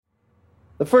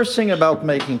The first thing about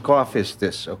making coffee is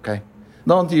this, okay?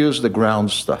 Don't use the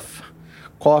ground stuff.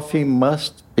 Coffee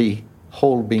must be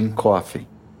whole bean coffee.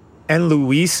 And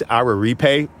Luis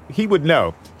Araripe, he would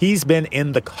know. He's been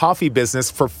in the coffee business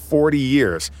for 40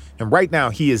 years. And right now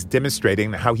he is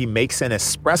demonstrating how he makes an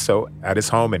espresso at his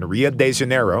home in Rio de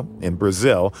Janeiro in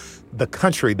Brazil, the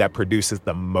country that produces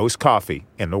the most coffee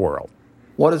in the world.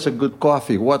 What is a good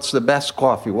coffee? What's the best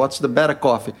coffee? What's the better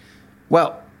coffee?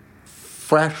 Well,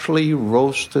 freshly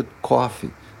roasted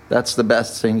coffee. That's the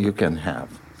best thing you can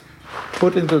have.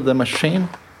 Put into the machine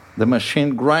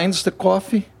grinds the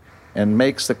coffee and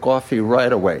makes the coffee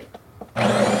right away.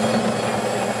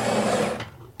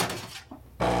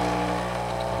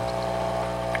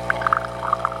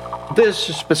 These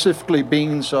specifically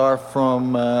beans are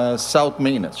from South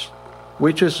Minas,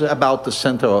 which is about the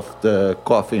center of the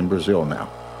coffee in Brazil now.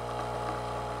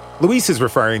 Luis is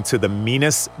referring to the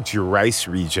Minas Gerais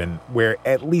region, where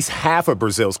at least half of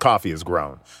Brazil's coffee is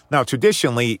grown. Now,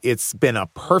 traditionally, it's been a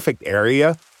perfect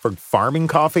area for farming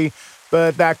coffee,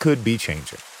 but that could be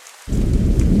changing.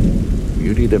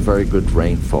 You need a very good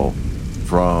rainfall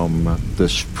from the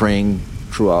spring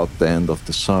throughout the end of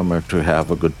the summer to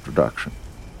have a good production.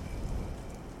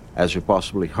 As you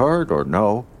possibly heard or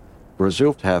know,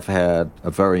 Brazil have had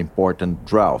a very important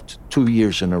drought 2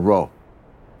 years in a row.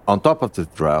 On top of the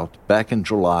drought, back in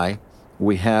July,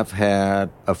 we have had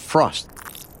a frost.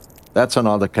 That's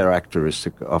another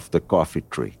characteristic of the coffee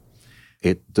tree.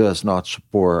 It does not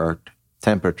support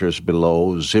temperatures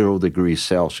below 0 degrees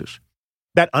Celsius.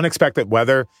 That unexpected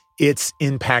weather, it's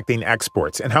impacting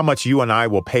exports and how much you and I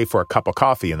will pay for a cup of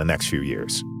coffee in the next few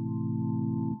years.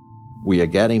 We are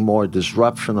getting more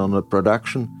disruption on the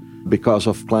production because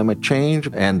of climate change,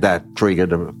 and that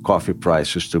triggered the coffee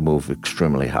prices to move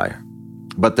extremely higher.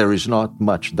 But there is not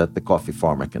much that the coffee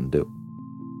farmer can do.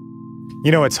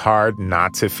 You know, it's hard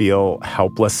not to feel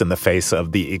helpless in the face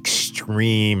of the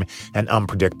extreme and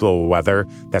unpredictable weather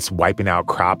that's wiping out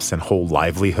crops and whole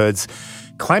livelihoods.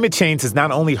 Climate change is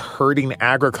not only hurting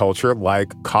agriculture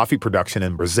like coffee production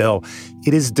in Brazil,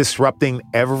 it is disrupting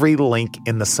every link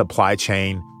in the supply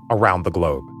chain around the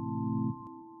globe.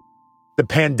 The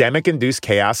pandemic-induced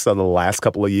chaos of the last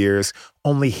couple of years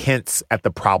only hints at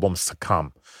the problems to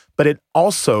come, but it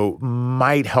also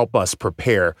might help us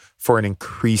prepare for an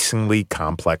increasingly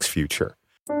complex future.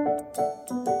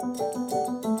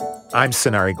 I'm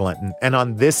Sonari Glinton, and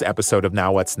on this episode of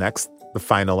Now What's Next, the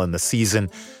final in the season,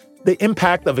 the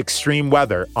impact of extreme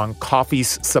weather on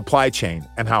coffee's supply chain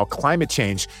and how climate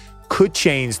change could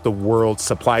change the world's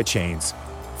supply chains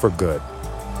for good.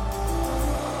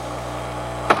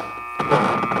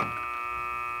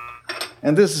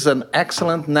 And this is an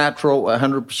excellent, natural,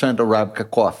 100% Arabica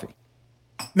coffee.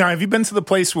 Now, have you been to the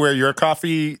place where your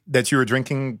coffee that you were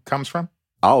drinking comes from?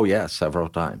 Oh, yes, several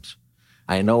times.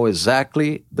 I know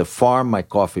exactly the farm my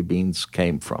coffee beans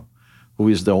came from, who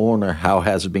is the owner, how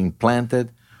has it been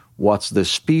planted, what's the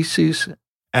species.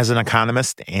 As an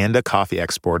economist and a coffee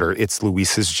exporter, it's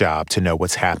Luis's job to know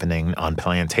what's happening on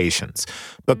plantations.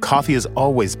 But coffee has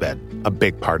always been a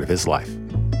big part of his life.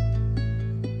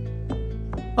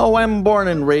 Oh, I'm born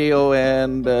in Rio,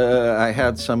 and I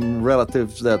had some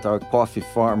relatives that are coffee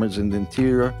farmers in the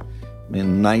interior.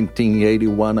 In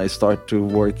 1981, I started to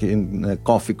work in a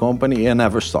coffee company and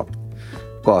never stopped.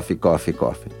 Coffee, coffee,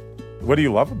 coffee. What do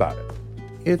you love about it?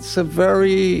 It's a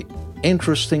very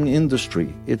interesting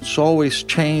industry. It's always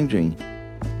changing.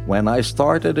 When I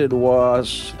started, it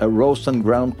was a roast and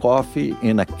ground coffee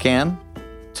in a can.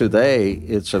 Today,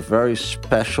 it's a very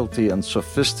specialty and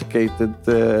sophisticated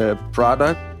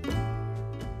product.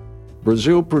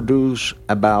 Brazil produces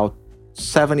about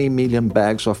 70 million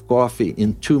bags of coffee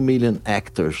in 2 million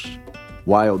hectares,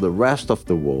 while the rest of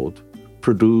the world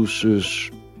produces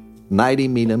 90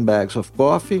 million bags of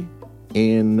coffee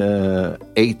in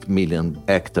 8 million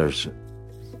hectares.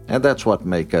 And that's what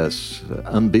makes us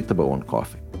unbeatable on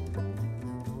coffee.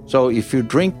 So if you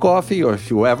drink coffee, or if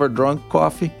you ever drunk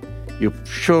coffee, you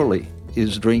surely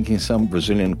is drinking some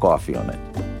Brazilian coffee on it.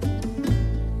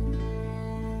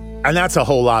 And that's a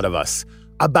whole lot of us.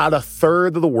 About a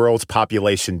third of the world's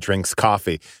population drinks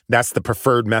coffee. That's the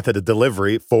preferred method of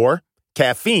delivery for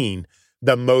caffeine,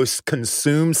 the most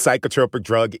consumed psychotropic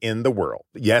drug in the world.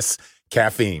 Yes,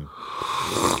 caffeine.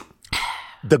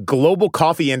 The global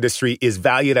coffee industry is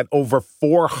valued at over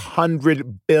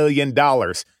 $400 billion,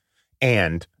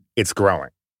 and it's growing.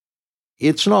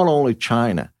 It's not only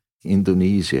China,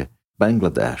 Indonesia,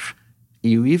 Bangladesh.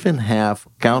 You even have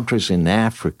countries in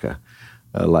Africa,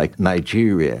 like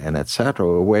Nigeria and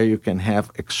etc., where you can have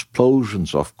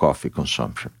explosions of coffee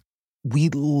consumption. we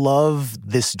love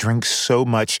this drink so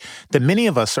much that many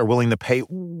of us are willing to pay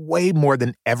way more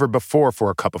than ever before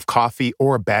for a cup of coffee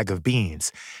or a bag of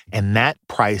beans. And that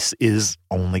price is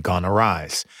only going to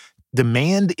rise.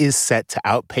 Demand is set to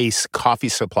outpace coffee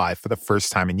supply for the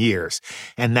first time in years.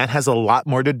 And that has a lot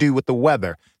more to do with the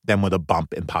weather than with a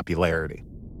bump in popularity.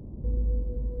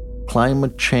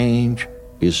 Climate change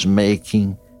is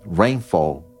making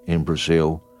rainfall in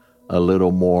Brazil a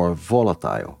little more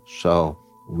volatile. So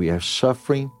we are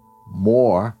suffering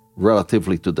more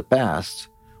relatively to the past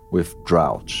with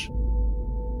droughts.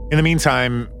 In the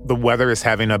meantime, the weather is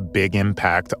having a big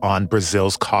impact on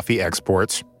Brazil's coffee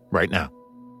exports right now.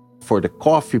 For the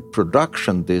coffee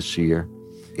production this year,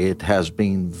 it has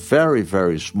been very,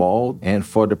 very small. And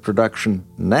for the production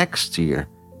next year,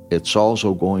 it's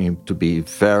also going to be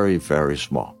very, very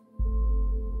small.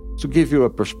 To give you a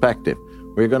perspective,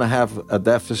 we're going to have a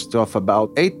deficit of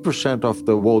about 8% of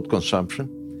the world consumption,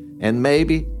 and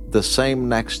maybe the same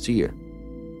next year.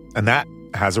 And that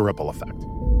has a ripple effect.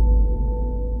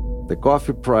 The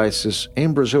coffee prices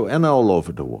in Brazil and all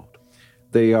over the world,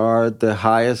 they are the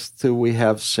highest we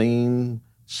have seen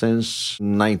since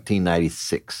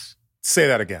 1996. Say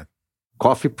that again.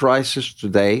 Coffee prices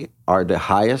today are the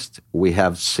highest we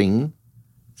have seen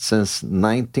since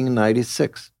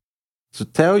 1996. To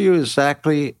tell you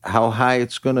exactly how high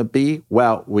it's going to be,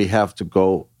 well, we have to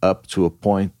go up to a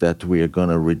point that we are going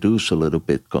to reduce a little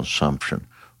bit consumption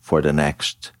for the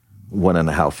next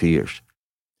 1.5 years.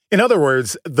 In other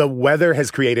words, the weather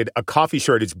has created a coffee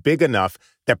shortage big enough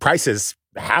that prices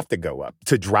have to go up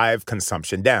to drive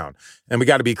consumption down. And we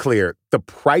got to be clear, the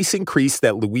price increase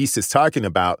that Luis is talking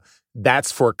about,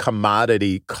 that's for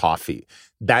commodity coffee.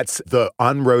 That's the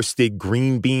unroasted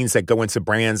green beans that go into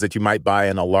brands that you might buy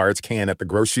in a large can at the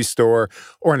grocery store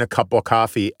or in a cup of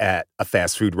coffee at a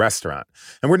fast food restaurant.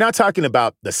 And we're not talking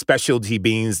about the specialty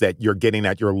beans that you're getting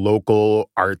at your local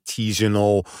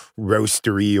artisanal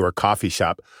roastery or coffee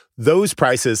shop. Those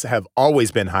prices have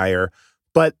always been higher,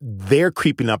 but they're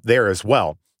creeping up there as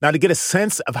well. Now, to get a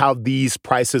sense of how these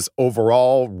prices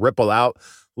overall ripple out,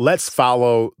 let's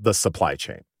follow the supply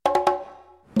chain.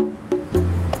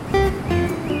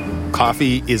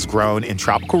 Coffee is grown in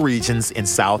tropical regions in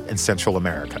South and Central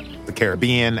America, the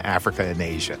Caribbean, Africa, and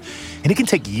Asia. And it can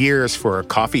take years for a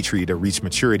coffee tree to reach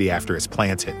maturity after it's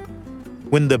planted.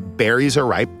 When the berries are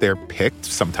ripe, they're picked,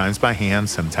 sometimes by hand,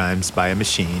 sometimes by a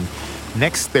machine.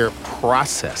 Next, they're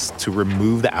processed to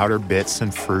remove the outer bits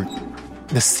and fruit.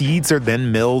 The seeds are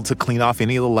then milled to clean off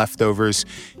any of the leftovers,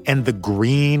 and the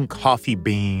green coffee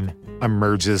bean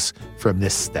emerges from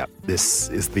this step. This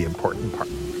is the important part.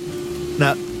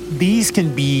 Now, these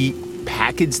can be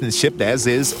packaged and shipped as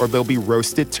is, or they'll be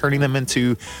roasted, turning them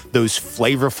into those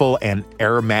flavorful and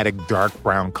aromatic dark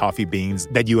brown coffee beans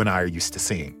that you and I are used to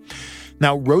seeing.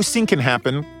 Now, roasting can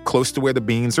happen close to where the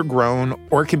beans are grown,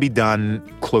 or it can be done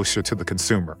closer to the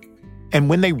consumer. And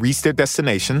when they reach their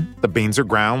destination, the beans are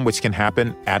ground, which can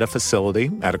happen at a facility,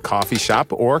 at a coffee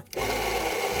shop, or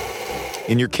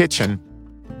in your kitchen.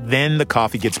 Then the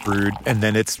coffee gets brewed, and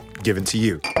then it's given to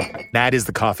you. That is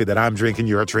the coffee that I'm drinking,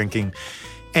 you're drinking.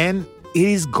 And it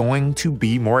is going to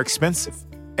be more expensive,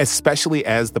 especially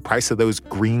as the price of those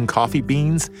green coffee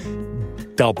beans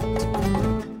doubled.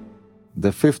 The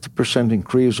 50%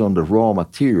 increase on the raw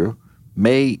material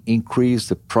may increase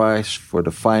the price for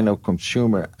the final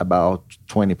consumer about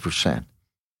 20%.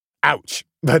 Ouch.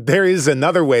 But there is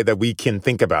another way that we can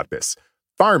think about this.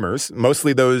 Farmers,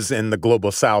 mostly those in the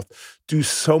global south, do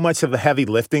so much of the heavy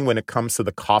lifting when it comes to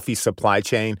the coffee supply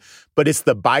chain, but it's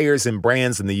the buyers and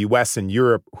brands in the US and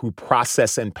Europe who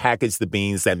process and package the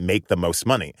beans that make the most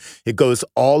money. It goes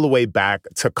all the way back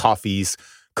to coffee's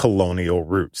colonial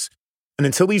roots. And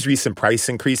until these recent price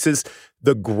increases,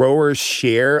 the grower's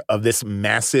share of this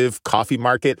massive coffee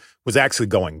market was actually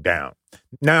going down.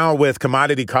 Now, with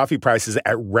commodity coffee prices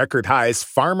at record highs,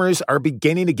 farmers are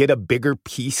beginning to get a bigger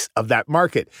piece of that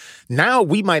market. Now,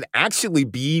 we might actually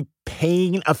be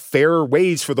paying a fairer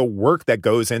wage for the work that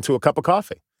goes into a cup of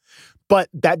coffee. But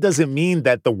that doesn't mean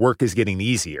that the work is getting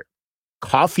easier.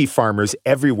 Coffee farmers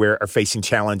everywhere are facing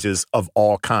challenges of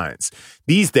all kinds.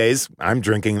 These days, I'm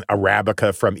drinking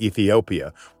Arabica from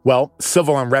Ethiopia. Well,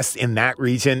 civil unrest in that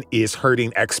region is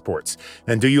hurting exports.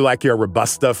 And do you like your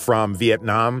Robusta from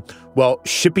Vietnam? Well,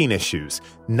 shipping issues,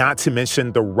 not to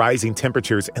mention the rising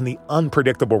temperatures and the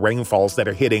unpredictable rainfalls that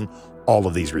are hitting all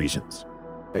of these regions.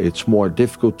 It's more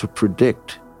difficult to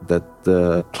predict that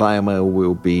the climate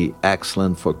will be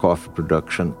excellent for coffee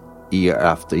production year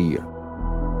after year.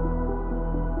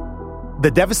 The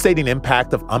devastating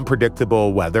impact of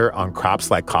unpredictable weather on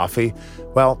crops like coffee,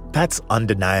 well, that's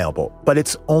undeniable, but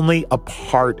it's only a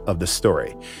part of the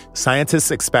story.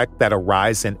 Scientists expect that a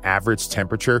rise in average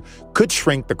temperature could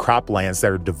shrink the croplands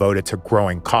that are devoted to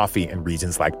growing coffee in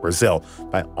regions like Brazil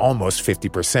by almost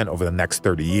 50% over the next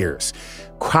 30 years.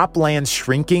 Croplands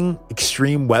shrinking,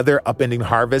 extreme weather upending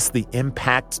harvests, the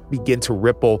impacts begin to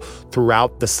ripple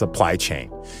throughout the supply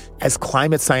chain. As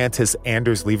climate scientist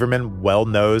Anders Lieberman well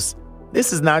knows,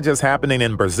 this is not just happening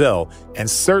in Brazil, and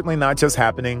certainly not just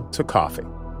happening to coffee.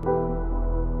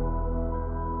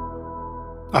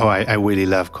 Oh, I really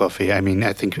love coffee. I mean,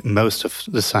 I think most of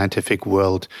the scientific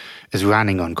world is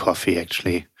running on coffee,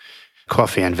 actually.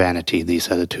 Coffee and vanity,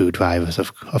 these are the two drivers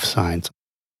of science.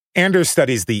 Anders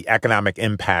studies the economic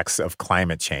impacts of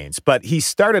climate change, but he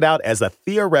started out as a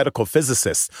theoretical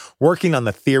physicist working on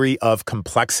the theory of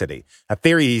complexity, a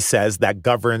theory, he says, that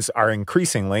governs our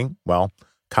increasingly,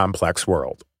 complex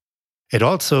world. It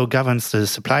also governs the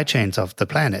supply chains of the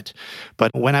planet.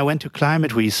 But when I went to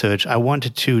climate research, I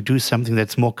wanted to do something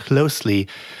that's more closely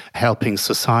helping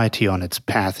society on its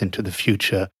path into the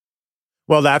future.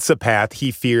 Well, that's a path he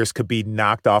fears could be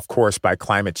knocked off course by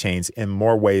climate change in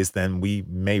more ways than we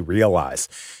may realize.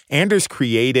 Anders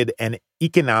created an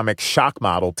economic shock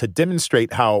model to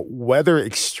demonstrate how weather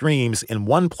extremes in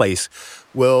one place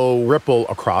will ripple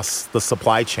across the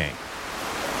supply chain.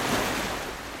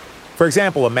 For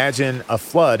example, imagine a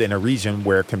flood in a region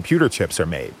where computer chips are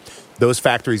made. Those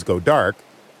factories go dark.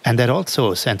 And that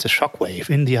also sends a shockwave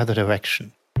in the other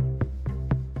direction.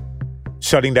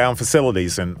 Shutting down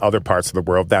facilities in other parts of the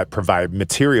world that provide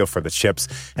material for the chips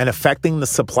and affecting the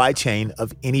supply chain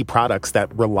of any products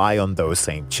that rely on those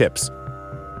same chips.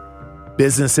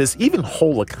 Businesses, even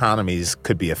whole economies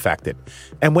could be affected.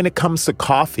 And when it comes to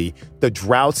coffee, the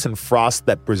droughts and frost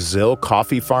that Brazil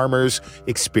coffee farmers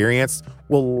experienced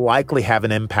will likely have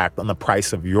an impact on the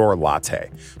price of your latte.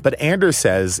 But Anders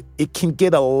says it can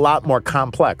get a lot more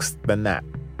complex than that.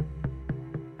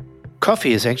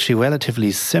 Coffee is actually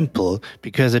relatively simple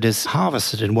because it is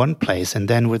harvested in one place and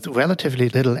then with relatively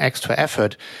little extra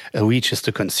effort reaches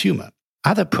the consumer.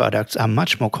 Other products are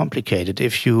much more complicated.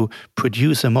 If you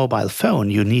produce a mobile phone,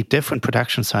 you need different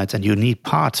production sites and you need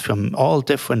parts from all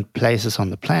different places on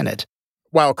the planet.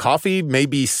 While coffee may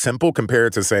be simple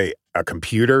compared to, say, a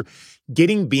computer,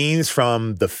 getting beans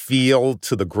from the field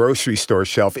to the grocery store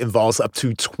shelf involves up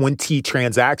to 20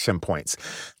 transaction points.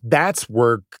 That's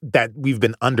work that we've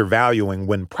been undervaluing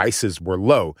when prices were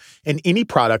low. And any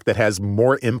product that has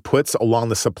more inputs along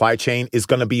the supply chain is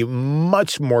going to be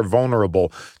much more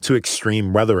vulnerable to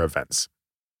extreme weather events.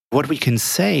 What we can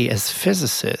say as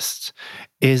physicists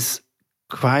is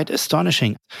quite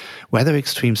astonishing. Weather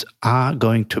extremes are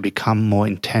going to become more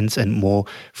intense and more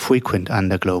frequent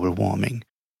under global warming.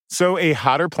 So a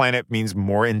hotter planet means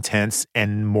more intense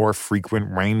and more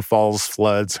frequent rainfalls,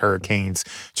 floods, hurricanes,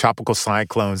 tropical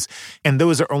cyclones, and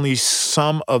those are only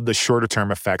some of the shorter-term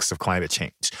effects of climate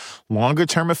change.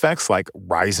 Longer-term effects like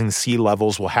rising sea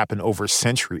levels will happen over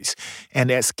centuries,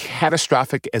 and as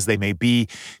catastrophic as they may be,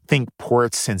 think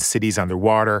ports and cities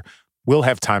underwater, we'll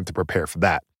have time to prepare for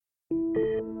that.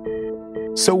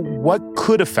 So what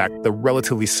could affect the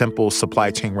relatively simple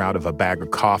supply chain route of a bag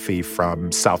of coffee from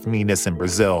South Minas in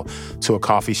Brazil to a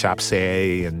coffee shop,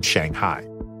 say, in Shanghai?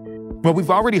 Well, we've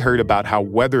already heard about how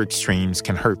weather extremes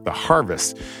can hurt the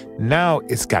harvest. Now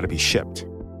it's got to be shipped.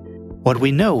 What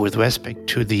we know with respect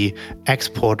to the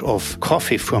export of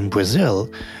coffee from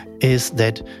Brazil is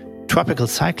that tropical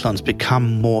cyclones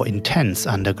become more intense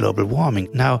under global warming.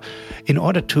 Now, in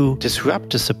order to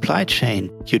disrupt the supply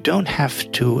chain, you don't have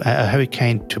a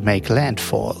hurricane to make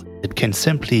landfall. It can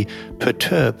simply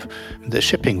perturb the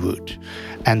shipping route.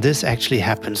 And this actually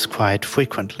happens quite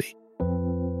frequently.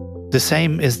 The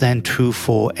same is then true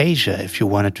for Asia. If you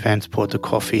want to transport the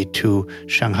coffee to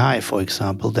Shanghai, for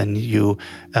example, then you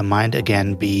might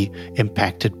again be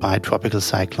impacted by tropical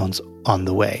cyclones on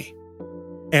the way.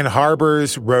 And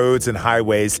harbors, roads, and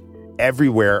highways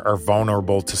everywhere are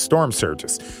vulnerable to storm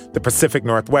surges. The Pacific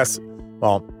Northwest,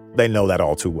 well, they know that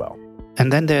all too well.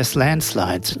 And then there's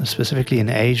landslides. Specifically in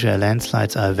Asia,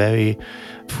 landslides are a very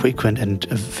frequent and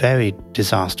a very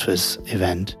disastrous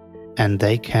event. And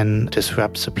they can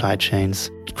disrupt supply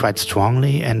chains quite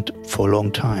strongly and for a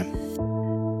long time.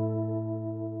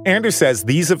 Anders says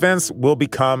these events will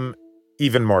become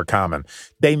even more common.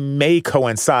 They may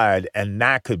coincide, and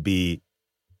that could be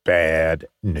bad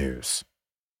news.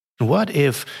 What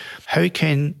if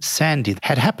Hurricane Sandy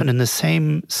had happened in the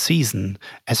same season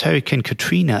as Hurricane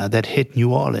Katrina that hit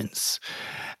New Orleans?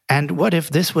 And what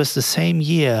if this was the same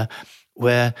year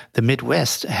where the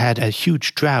Midwest had a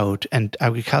huge drought and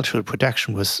agricultural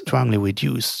production was strongly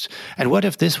reduced. And what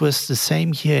if this was the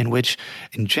same year in which,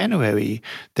 in January,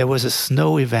 there was a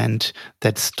snow event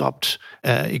that stopped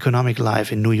economic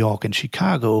life in New York and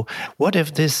Chicago? What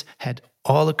if this had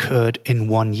all occurred in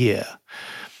 1 year?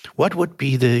 What would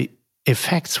be the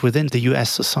effects within the U.S.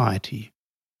 society?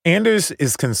 Anders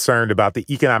is concerned about the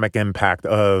economic impact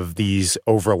of these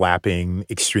overlapping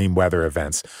extreme weather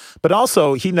events. But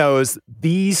also, he knows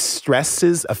these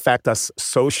stresses affect us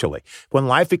socially. When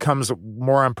life becomes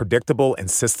more unpredictable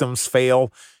and systems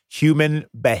fail, human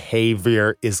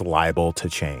behavior is liable to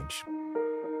change.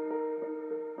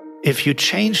 If you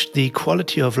change the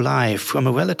quality of life from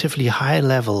a relatively high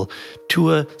level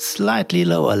to a slightly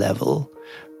lower level,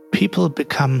 people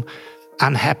become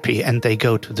unhappy and they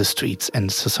go to the streets,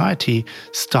 and society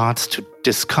starts to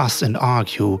discuss and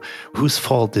argue whose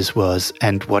fault this was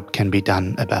and what can be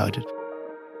done about it.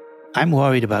 I'm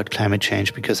worried about climate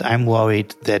change because I'm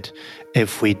worried that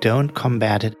if we don't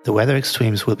combat it, the weather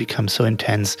extremes will become so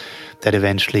intense that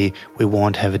eventually we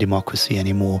won't have a democracy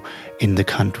anymore in the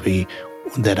country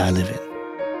that I live in.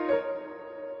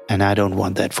 And I don't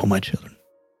want that for my children.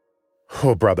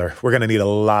 Oh, brother, we're going to need a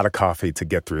lot of coffee to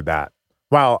get through that.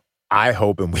 Well, I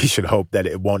hope, and we should hope, that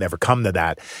it won't ever come to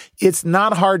that. It's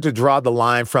not hard to draw the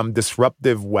line from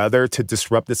disruptive weather to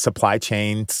disrupted supply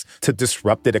chains to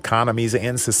disrupted economies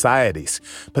and societies.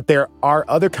 But there are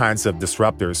other kinds of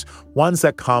disruptors, ones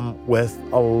that come with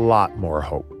a lot more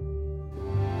hope.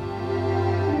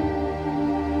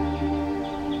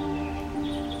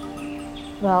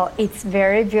 Well, it's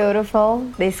very beautiful.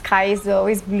 The sky is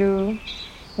always blue.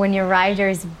 When you arrive, there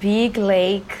is a big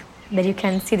lake that you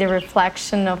can see the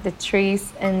reflection of the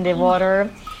trees and the water.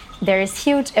 There is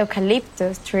huge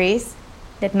eucalyptus trees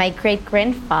that my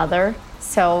great-grandfather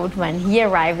sowed when he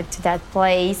arrived to that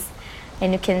place.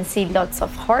 And you can see lots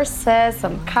of horses,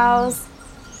 some cows.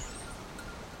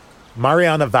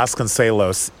 Mariana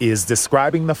Vasconcelos is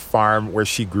describing the farm where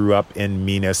she grew up in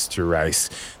Minas Gerais,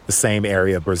 the same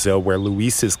area of Brazil where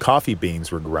Luis's coffee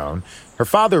beans were grown. Her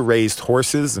father raised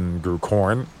horses and grew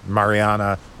corn.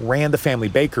 Mariana ran the family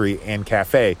bakery and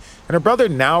cafe, and her brother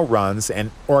now runs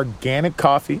an organic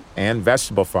coffee and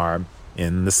vegetable farm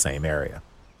in the same area.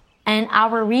 And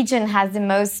our region has the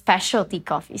most specialty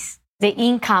coffees. The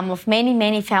income of many,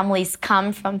 many families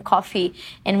come from coffee,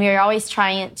 and we are always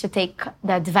trying to take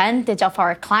the advantage of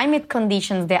our climate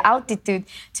conditions, the altitude,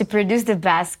 to produce the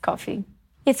best coffee.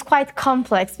 It's quite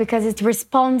complex because it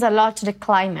responds a lot to the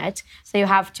climate, so you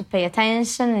have to pay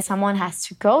attention, and someone has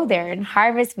to go there and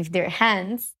harvest with their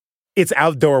hands. It's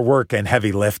outdoor work and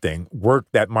heavy lifting, work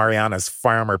that Mariana's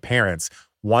farmer parents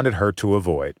wanted her to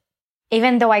avoid.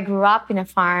 Even though I grew up in a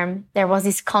farm, there was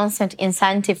this constant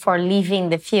incentive for leaving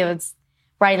the fields,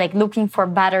 right? Like looking for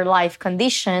better life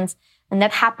conditions. And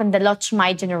that happened a lot to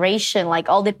my generation. Like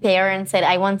all the parents said,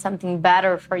 I want something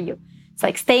better for you. It's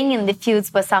like staying in the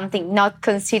fields was something not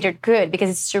considered good because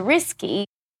it's too risky.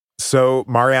 So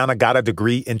Mariana got a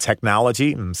degree in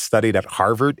technology and studied at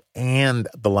Harvard and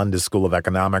the London School of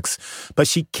Economics. But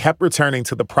she kept returning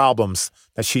to the problems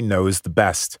that she knows the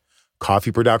best: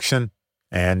 coffee production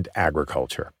and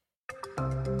agriculture.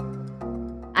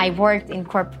 I worked in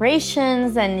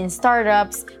corporations and in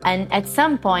startups, and at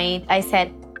some point I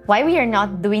said, why we are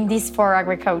not doing this for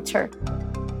agriculture?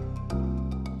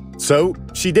 So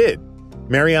she did.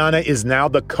 Mariana is now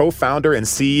the co-founder and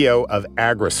CEO of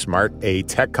AgriSmart, a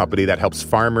tech company that helps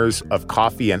farmers of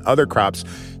coffee and other crops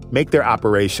make their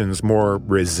operations more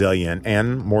resilient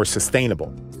and more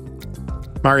sustainable.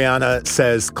 Mariana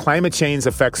says climate change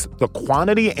affects the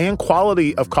quantity and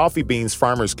quality of coffee beans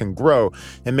farmers can grow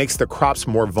and makes the crops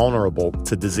more vulnerable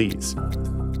to disease.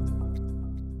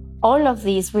 All of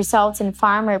these results in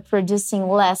farmers producing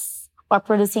less or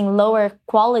producing lower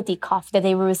quality coffee, that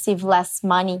they will receive less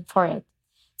money for it.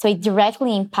 So it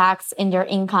directly impacts in their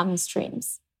income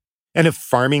streams. And if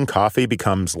farming coffee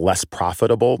becomes less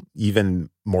profitable, even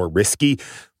more risky,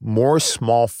 more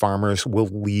small farmers will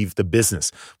leave the business.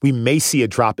 We may see a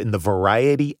drop in the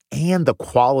variety and the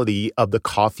quality of the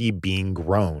coffee being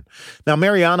grown. Now,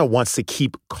 Mariana wants to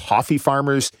keep coffee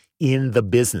farmers in the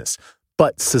business,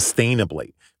 but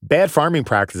sustainably. Bad farming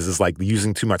practices like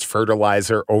using too much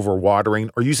fertilizer, overwatering,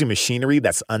 or using machinery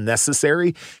that's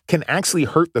unnecessary can actually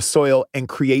hurt the soil and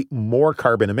create more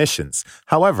carbon emissions.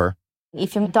 However,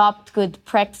 if you adopt good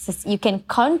practices, you can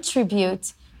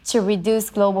contribute to reduce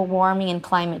global warming and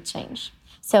climate change.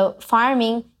 So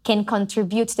farming can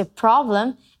contribute to the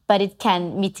problem, but it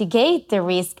can mitigate the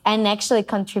risk and actually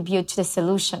contribute to the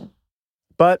solution.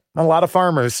 But a lot of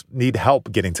farmers need help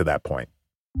getting to that point.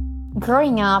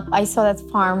 Growing up, I saw that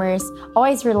farmers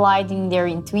always relied on their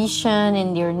intuition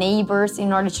and their neighbors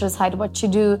in order to decide what to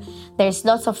do. There's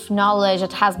lots of knowledge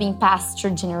that has been passed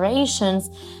through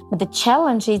generations, but the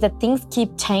challenge is that things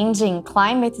keep changing,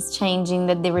 climate is changing,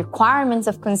 that the requirements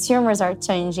of consumers are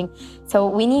changing. So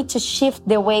we need to shift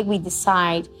the way we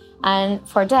decide, and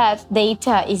for that,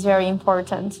 data is very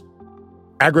important.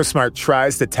 AgroSmart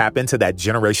tries to tap into that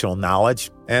generational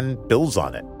knowledge and builds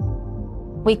on it.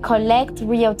 We collect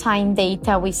real-time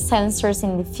data with sensors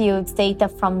in the fields, data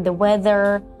from the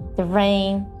weather, the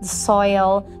rain, the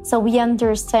soil, so we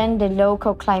understand the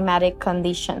local climatic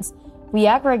conditions. We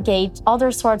aggregate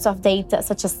other sorts of data,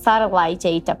 such as satellite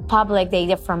data, public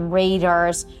data from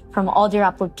radars, from other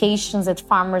applications that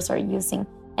farmers are using.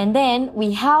 And then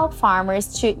we help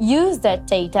farmers to use that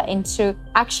data into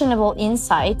actionable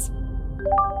insights.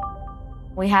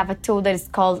 We have a tool that is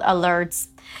called Alerts.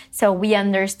 So we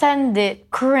understand the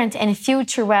current and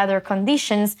future weather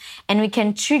conditions, and we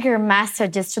can trigger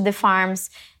messages to the farms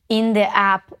in the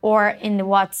app or in the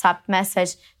WhatsApp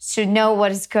message to know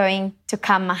what is going to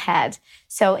come ahead.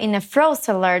 So in a frost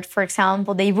alert, for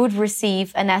example, they would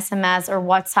receive an SMS or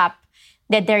WhatsApp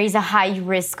that there is a high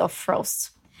risk of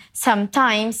frost.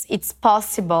 Sometimes it's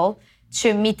possible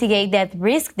to mitigate that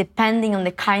risk depending on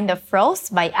the kind of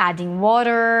frost by adding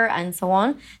water and so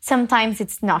on. Sometimes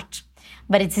it's not,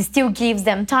 but it still gives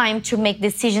them time to make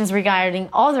decisions regarding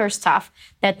other stuff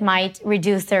that might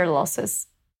reduce their losses.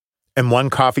 In one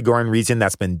coffee-growing region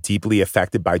that's been deeply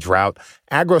affected by drought,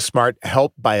 AgroSmart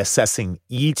helped by assessing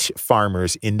each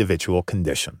farmer's individual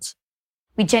conditions.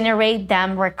 We generate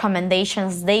them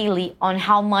recommendations daily on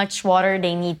how much water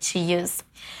they need to use.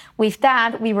 With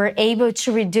that, we were able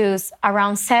to reduce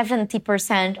around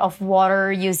 70% of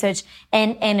water usage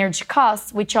and energy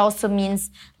costs, which also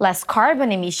means less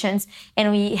carbon emissions,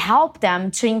 and we help them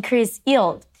to increase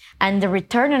yield. And the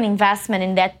return on investment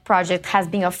in that project has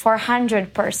been of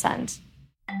 400%.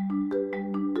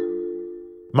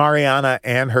 Mariana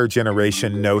and her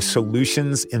generation know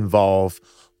solutions involve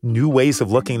new ways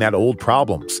of looking at old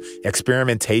problems,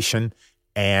 experimentation,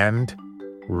 and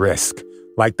risk.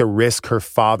 Like the risk her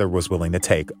father was willing to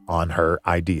take on her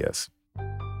ideas.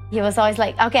 He was always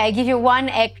like, okay, I give you 1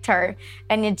 hectare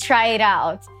and you try it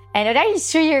out. And are you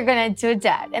sure you're going to do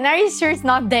that? And are you sure it's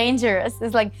not dangerous?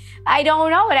 It's like, I don't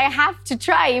know, but I have to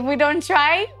try. If we don't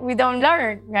try, we don't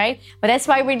learn, right? But that's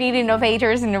why we need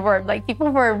innovators in the world, like people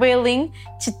who are willing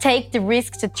to take the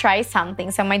risk to try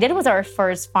something. So my dad was our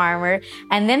first farmer,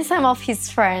 and then some of his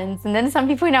friends, and then some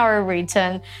people in our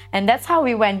region. And that's how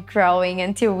we went growing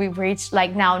until we reached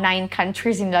like now 9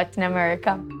 countries in Latin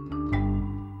America.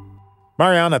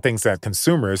 Mariana thinks that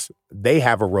consumers, they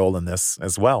have a role in this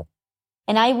as well.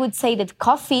 And I would say that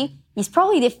coffee is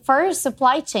probably the first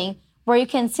supply chain where you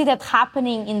can see that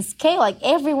happening in scale. Like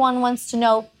everyone wants to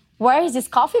know, where is this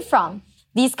coffee from?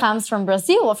 This comes from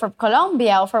Brazil or from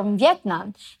Colombia or from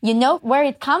Vietnam. You know where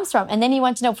it comes from. And then you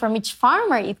want to know from which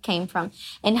farmer it came from.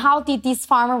 And how did this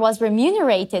farmer was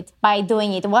remunerated by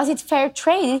doing it? Was it fair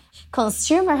trade?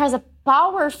 Consumer has a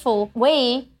powerful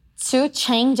way to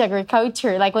change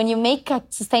agriculture. Like when you make a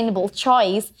sustainable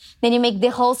choice, then you make the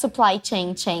whole supply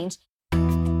chain change.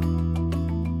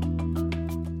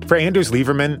 For Anders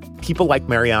Lieberman, people like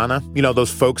Mariana, those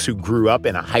folks who grew up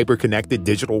in a hyper-connected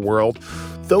digital world,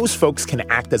 those folks can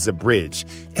act as a bridge.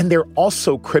 And they're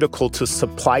also critical to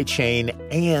supply chain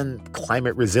and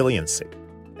climate resiliency.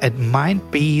 It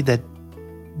might be that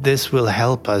this will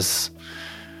help us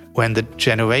when the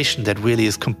generation that really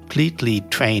is completely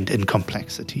trained in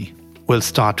complexity will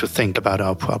start to think about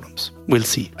our problems. We'll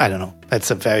see. I don't know.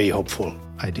 That's a very hopeful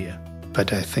idea,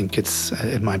 but I think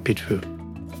it might be true.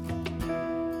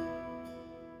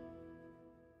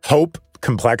 Hope,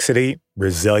 complexity,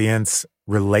 resilience,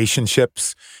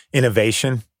 relationships,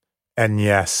 innovation, and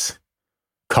yes,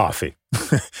 coffee.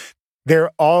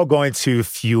 They're all going to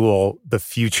fuel the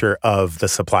future of the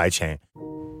supply chain.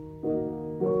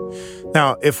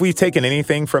 Now, if we've taken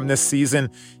anything from this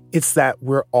season, it's that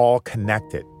we're all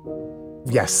connected.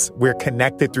 Yes, we're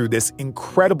connected through this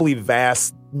incredibly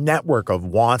vast network of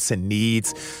wants and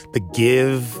needs, the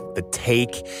give, the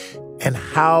take, and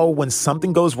how when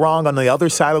something goes wrong on the other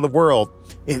side of the world,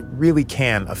 it really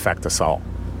can affect us all.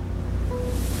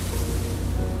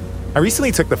 I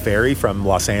recently took the ferry from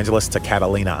Los Angeles to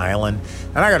Catalina Island,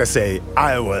 and I gotta say,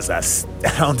 I was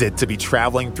astounded to be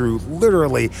traveling through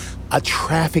literally a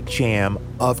traffic jam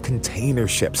of container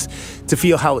ships, to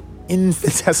feel how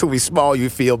infinitesimally small you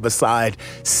feel beside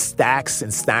stacks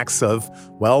and stacks of,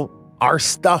 our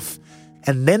stuff.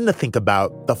 And then to think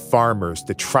about the farmers,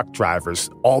 the truck drivers,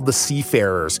 all the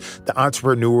seafarers, the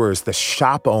entrepreneurs, the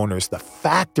shop owners, the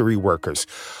factory workers,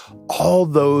 all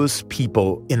those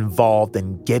people involved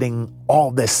in getting all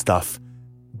this stuff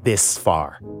this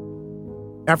far.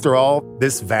 After all,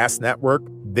 this vast network,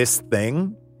 this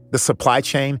thing, the supply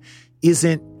chain,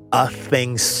 isn't a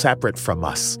thing separate from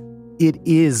us. It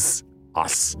is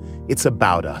us. It's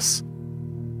about us.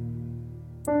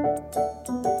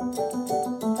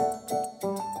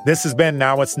 This has been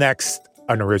Now What's Next,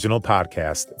 an original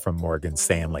podcast from Morgan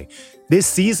Stanley. This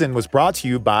season was brought to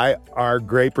you by our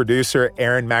great producer,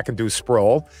 Aaron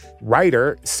McIndoe-Sproul,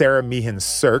 writer, Sarah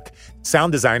Meehan-Sirk,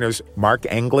 sound designers, Mark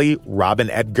Engley, Robin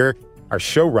Edgar. Our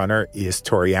showrunner is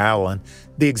Tori Allen.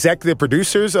 The executive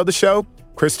producers of the show,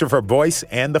 Christopher Boyce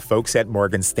and the folks at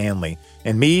Morgan Stanley.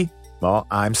 And me, well,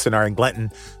 I'm Sonari Glinton.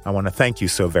 I want to thank you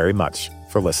so very much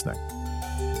for listening.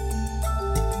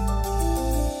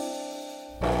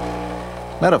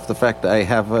 Matter of the fact, I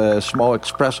have a small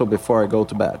espresso before I go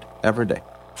to bed every day.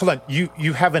 Hold on,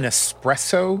 you have an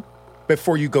espresso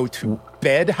before you go to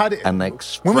bed? An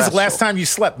espresso. When was the last time you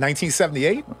slept?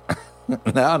 1978?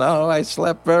 No, I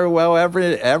slept very well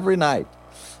every night.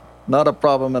 Not a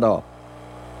problem at all.